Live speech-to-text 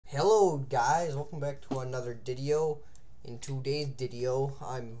Hello guys, welcome back to another video. In today's video,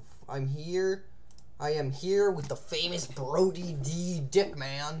 I am here with the famous Brody D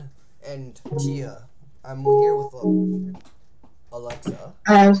Dickman and Tia. I'm here with Alexa.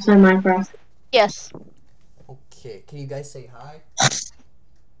 I was playing Minecraft. Yes. Okay, can you guys say hi?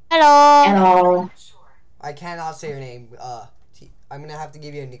 Hello. Hello. I cannot say your name. I'm gonna have to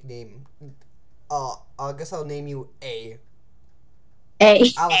give you a nickname. I guess I'll name you A.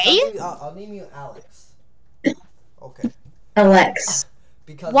 Hey. Alex, I'll name you Alex. Okay. Alex.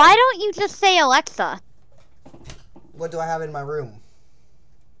 Because Why don't you just say Alexa? what do I have in my room?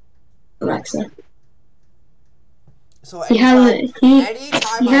 Alexa. So He has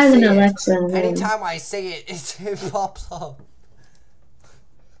an Alexa. anytime I say it, it pops up.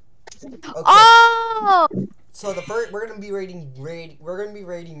 Okay. Oh. So the first we're gonna be rating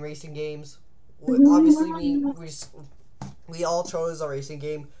racing games. Obviously, we all chose a racing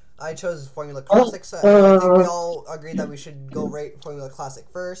game. I chose Formula Classic, so I think we all agreed that we should go rate Formula Classic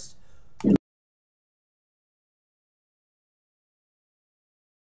first.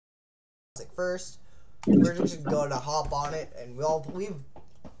 We're just gonna hop on it, and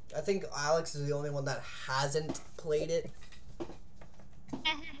I think Alex is the only one that hasn't played it.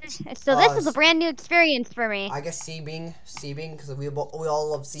 So this is a brand new experience for me. I guess Seabing, because we all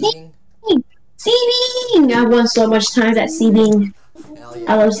love Seabing. Seeding! I won so much time at Seeding. Hell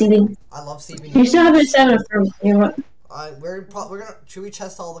yeah. I love Seeding. I love Seabing. You still haven't set it for me. You know what? Should we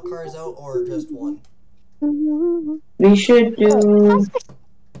test all the cars out or just one? We should do.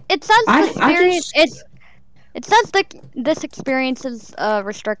 It says this experience. It says this experience is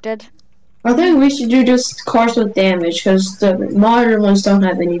restricted. I think we should do just cars with damage because the modern ones don't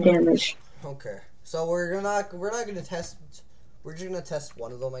have any damage. Okay, so we're not gonna test. We're just gonna test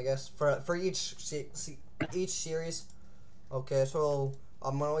one of them, I guess, for each series. Okay, so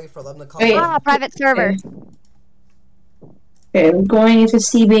I'm gonna wait for them to come. Private server. Okay, we're going into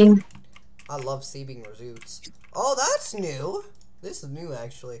Seeding. I love Seabing Results. Oh, that's new. This is new,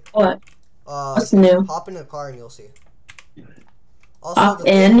 actually. What? What's new? Hop in a car and you'll see. Also,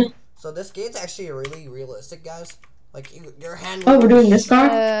 so this game's actually really realistic, guys. Like your hand. Oh, we're doing this car.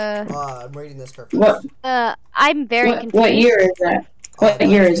 I'm rating this car first. What? I'm very confused. What year is that? What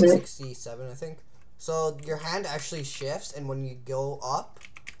year is it? 67, I think. So your hand actually shifts, and when you go up,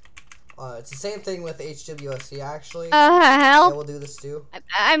 it's the same thing with HWSC actually. Help. Yeah, we'll do this too.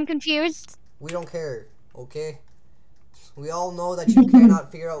 I'm confused. We don't care, okay? We all know that you cannot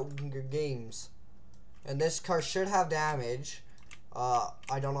figure out your games. And this car should have damage.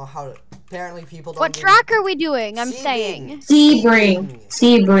 I don't know how to. Apparently, people don't. What track are we doing? I'm saying.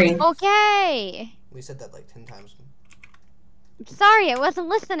 Sebring. Okay. We said that like 10 times. I'm sorry, I wasn't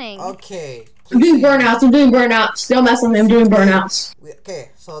listening. Okay. I'm doing burnouts. Don't mess with me. I'm doing burnouts.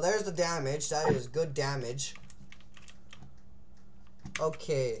 Okay, so there's the damage. That is good damage.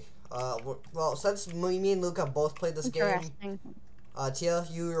 Okay. Well, since me and Luca both played this game, Tia,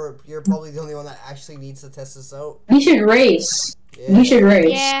 you're probably the only one that actually needs to test this out. We should race. Yeah. We should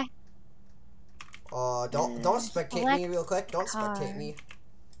race. Yeah. Don't spectate me real quick. Don't spectate me.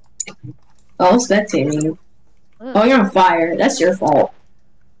 Oh, I'm spectating you. Oh, you're on fire. That's your fault.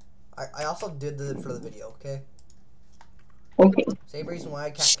 I also did it for the video, okay? Okay. Same reason why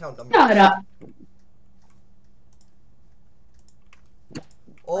I can't count numbers. Shut up.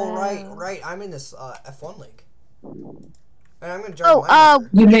 Oh, right. I'm in this F1 league. And I'm gonna join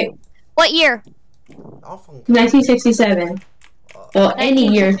you make what year? 1967. Well, any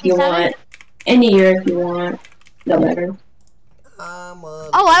year if you want. Any year if you want. No matter.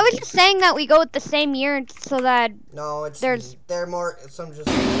 I was just saying that we go with the same year so that they're more just cars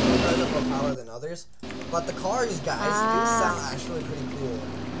have more power than others. But the cars, guys, do sound actually pretty cool.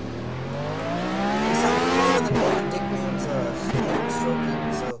 They sound cooler than all the Dickman's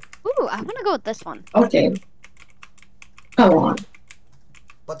stroking, so. Ooh, I wanna go with this one. Okay. Come on.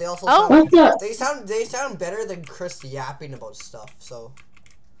 But they also they sound better than Chris yapping about stuff, so.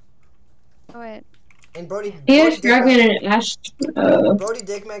 Oh, wait. And Brody Dickman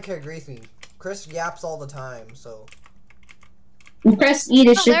can agree with me. Chris yaps all the time, so. Press E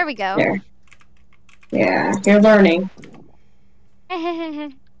to shift. There we go. There. Yeah, you're learning.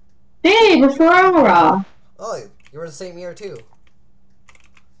 Hey, Befora! Oh, you were the same year too.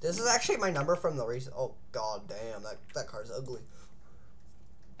 This is actually my number from the race. Oh god damn, that car's ugly.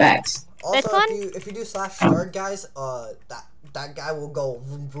 Facts. Also, if you do /start, guys, that guy will go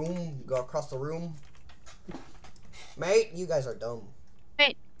vroom vroom, go across the room. Mate, you guys are dumb.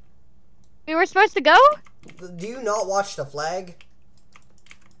 Wait, we were supposed to go? Do you not watch the flag?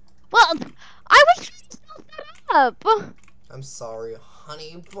 Well, I was trying to set that up. I'm sorry.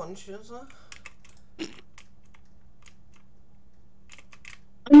 honey bunches.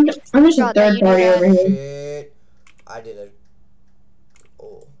 I'm just a God, that third you do party that. over here. Shit. I did it.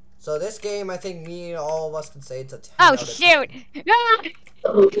 Oh. So this game, I think me and all of us can say it's a 10 Oh out of 10. shoot!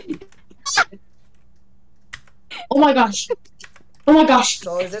 Ah! Oh my gosh. Oh my gosh.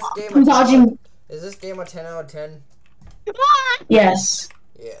 So is this game a I'm 10 out of, dodging. is this game a 10 out of 10? Yes.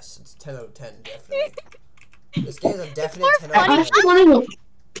 Yes, it's 10 out of 10, definitely. This game is a definite more 10 I out of 10. actually want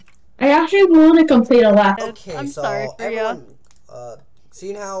to. I actually want to complete a lap. Okay, I'm so sorry for everyone,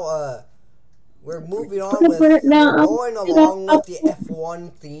 seeing how we're moving on I'm gonna with, put it we're down. going along with the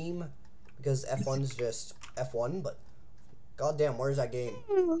F1 theme because F1's just F1. But goddamn, where's that game?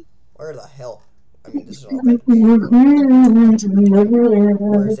 Where the hell? I mean, this is not a red game.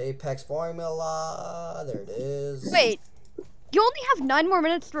 Where's Apex Formula? There it is. Wait, you only have 9 more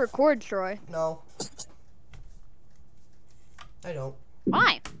minutes to record, Troy. No, I don't.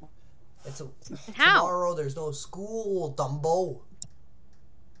 Why? It's a How? tomorrow. There's no school, Dumbo.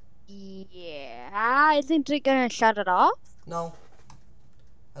 Yeah, isn't it gonna shut it off? No.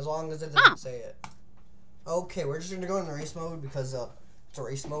 As long as it doesn't say it. Okay, we're just gonna go in race mode because it's a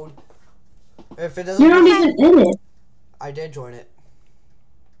race mode. If it doesn't, You're not even in it. I did join it.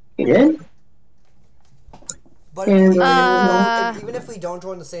 You did? But even if we don't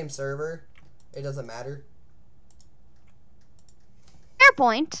join the same server, it doesn't matter Fair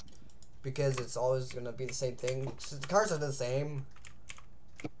point. because it's always gonna be the same thing. The cars are the same.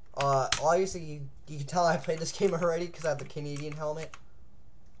 Obviously you can tell I played this game already because I have the Canadian helmet.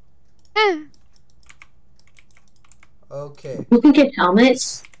 Okay. You can get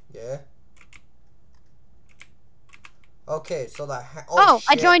helmets. Yeah. Okay, so Oh,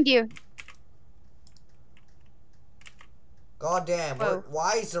 I shit. joined you. God damn, Whoa.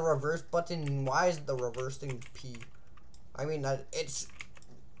 why is the reverse button, why is the reverse thing P? I mean, it's,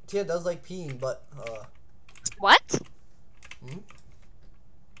 Tia does like peeing, but, What?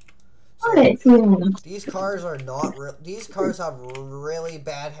 so, these cars are not these cars have really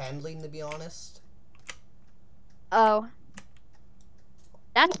bad handling, to be honest. Oh.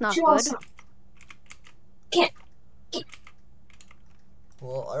 That's not good.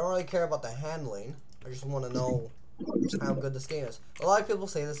 Well, I don't really care about the handling. I just want to know how good this game is. A lot of people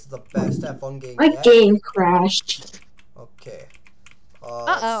say this is the best F1 game My yet. game crashed. Okay.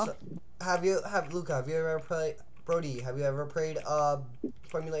 Uh-oh. So, Luca, have you ever played, Brody, have you ever played,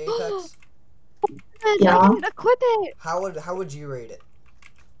 Formula Apex? Yeah. I didn't equip it. How would you rate it?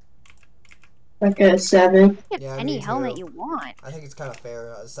 Like a 7. Get Yeah, any me helmet too. you want. I think it's kind of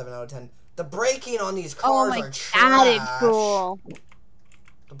fair, 7 out of 10. The braking on these Oh cars my are god, trash. it's cool.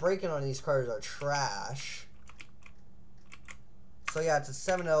 The braking on these cars are trash. So yeah, it's a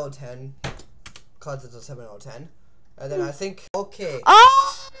 7 out of 10. Cause it's a 7 out of 10. And then I think, okay.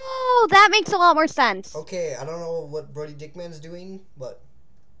 Oh, that makes a lot more sense. Okay, I don't know what Brody Dickman's doing, but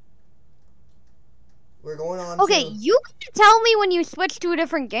we're going on Okay, to, you can tell me when you switch to a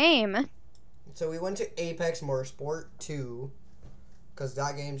different game. so we went to Apex Motorsport 2. Because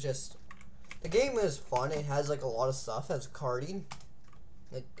that game's just, the game is fun. It has like a lot of stuff. It has karting.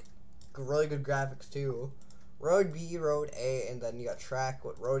 Like, really good graphics too. Road B, Road A, and then you got track.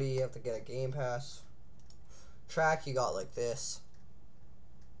 With roadie, you have to get a game pass. Track, you got like this.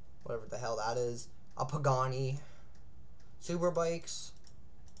 Whatever the hell that is. A Pagani. Super bikes.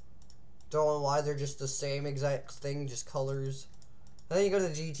 Don't know why they're just the same exact thing, just colors. And then you go to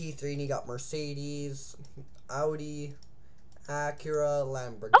the GT3 and you got Mercedes, Audi, Acura,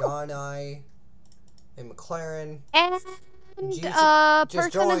 Lamborghini, and McLaren. And Just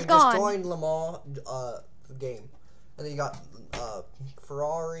person is gone. Just join Le Mans game. And then you got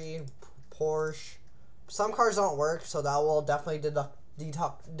Ferrari, Porsche. Some cars don't work, so that will definitely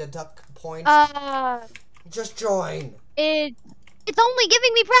deduct points. Just join. It's only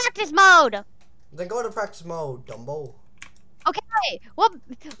giving me practice mode. Then go to practice mode, Dumbo. Okay. What?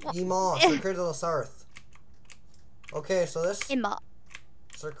 Le Circuit de la Sarthe. Okay, so this Emma.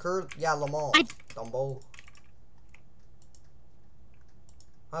 Circuit, yeah, Le Mans, Dumbo.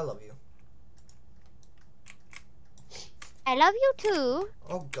 I love you. I love you too.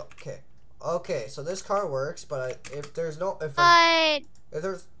 Oh, okay. Okay, so this car works, but if there's no, if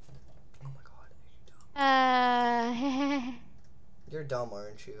there's, oh my god, you're dumb,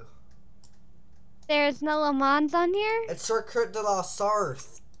 aren't you? There's no Le Mans on here? It's Circuit de la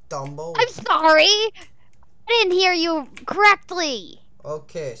Sarthe, Dumbo. I'm sorry. I didn't hear you correctly.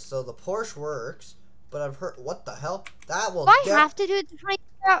 Okay, so the Porsche works, but I've heard, what the hell? That will. Do I have to do the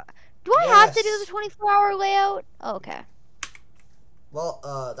 24-hour? Do I have to do the 24-hour layout? Oh, okay. Well,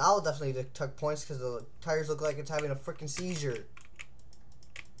 that will definitely deduct points because the tires look like it's having a freaking seizure.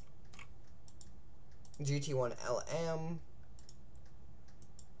 GT1 LM,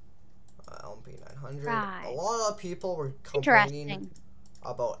 LMP 900. Right. A lot of people were complaining Interesting.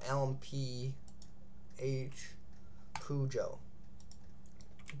 about LMP H Pujo.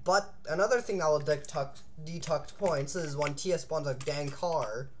 But another thing that will deduct points is when Tia spawns a dang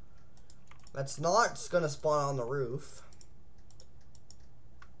car that's not gonna spawn on the roof.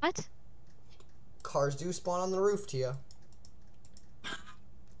 What? Cars do spawn on the roof, Tia.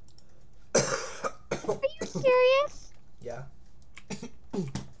 Are you serious? Yeah. Why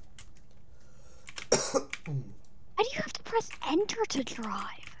do you have to press enter to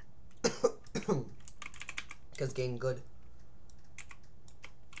drive? Because game good.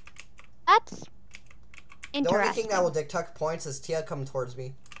 That's interesting. The only thing that will deduct points is Tia come towards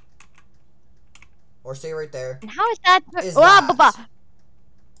me. Or stay right there. And how is that? Is Blah.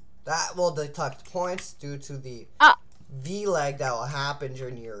 That will deduct points due to the V-lag that will happen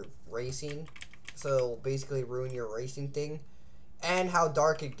during your racing. So it will basically ruin your racing thing. And how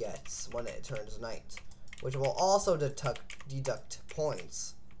dark it gets when it turns night. Which will also deduct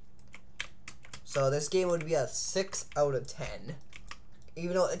points. So this game would be a 6 out of 10.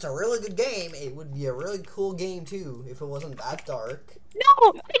 Even though it's a really good game, it would be a really cool game too if it wasn't that dark.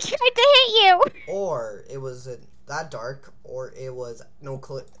 No, I tried to hit you. Or it wasn't that dark, or it was no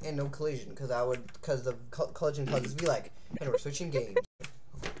collision, because the collision causes V-lag. And we're switching games.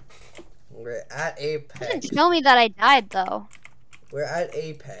 We're at Apex. It didn't show me that I died though. We're at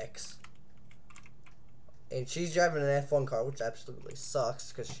Apex. And she's driving an F1 car, which absolutely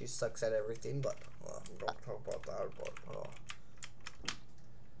sucks, because she sucks at everything, but don't talk about that. But,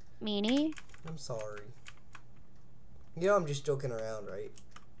 Meanie? I'm sorry. You know I'm just joking around, right?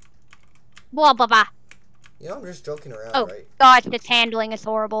 Blah. You know I'm just joking around, Oh, right? gosh, this handling is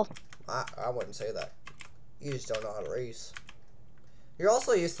horrible. I wouldn't say that. You just don't know how to race. You're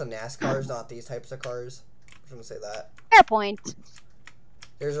also used to NASCARs, not these types of cars. I shouldn't say that. Fair point.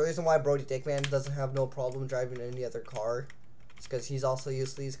 There's a reason why Brody Dickman doesn't have no problem driving any other car. It's because he's also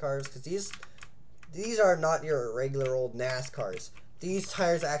used to these cars. Because these are not your regular old NASCARs. These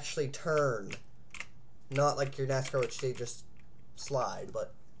tires actually turn. Not like your NASCAR, which they just slide,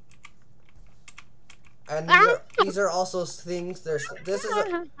 but... And these are also things. This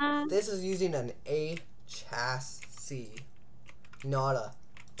is using an A chassis, not a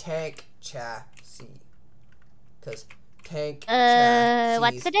tank chassis. Because tank chassis.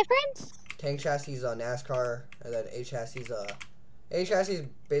 What's the difference? Tank chassis is a NASCAR, and then A chassis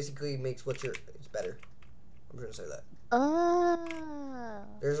basically makes it's better. I'm gonna say that. Oh.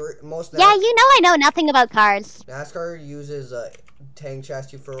 Yeah, you know I know nothing about cars. NASCAR uses a tank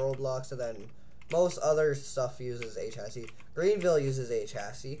chassis for roadblocks, and then most other stuff uses A chassis. Greenville uses A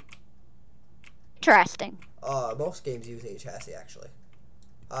chassis. Interesting. Most games use A chassis actually.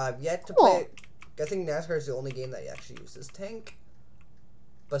 I've yet to Cool. play. I think NASCAR is the only game that actually uses tank.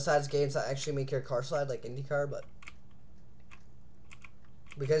 Besides games that actually make your car slide, like IndyCar, but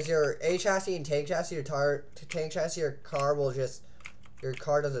because your A chassis and tank chassis, your car will just, your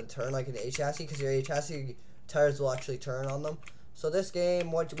car doesn't turn like an A chassis, because your A chassis tires will actually turn on them. So this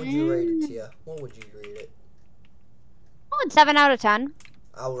game, what would you rate it, Tia? What would you rate it? Oh, it's 7 out of 10.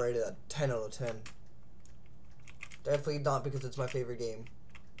 I would rate it a 10 out of 10. Definitely not because it's my favorite game.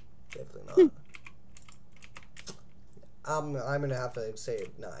 Definitely not. I'm gonna have to say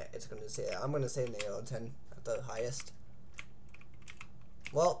I'm gonna say an 8 out of 10 at the highest.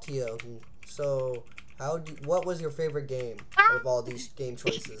 Well, Tia, so what was your favorite game out of all these game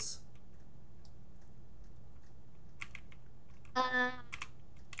choices?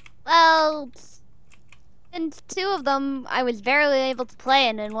 Well, since 2 of them I was barely able to play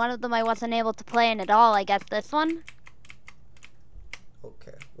in, and 1 of them I wasn't able to play in at all, I guess this one.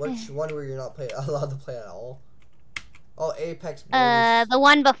 Okay. Which one were you not allowed to play at all? Oh, Apex. The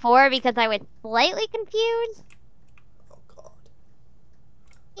one before, because I was slightly confused. Oh God.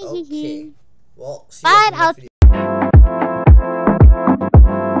 Okay. Well, see But you in the I'll video.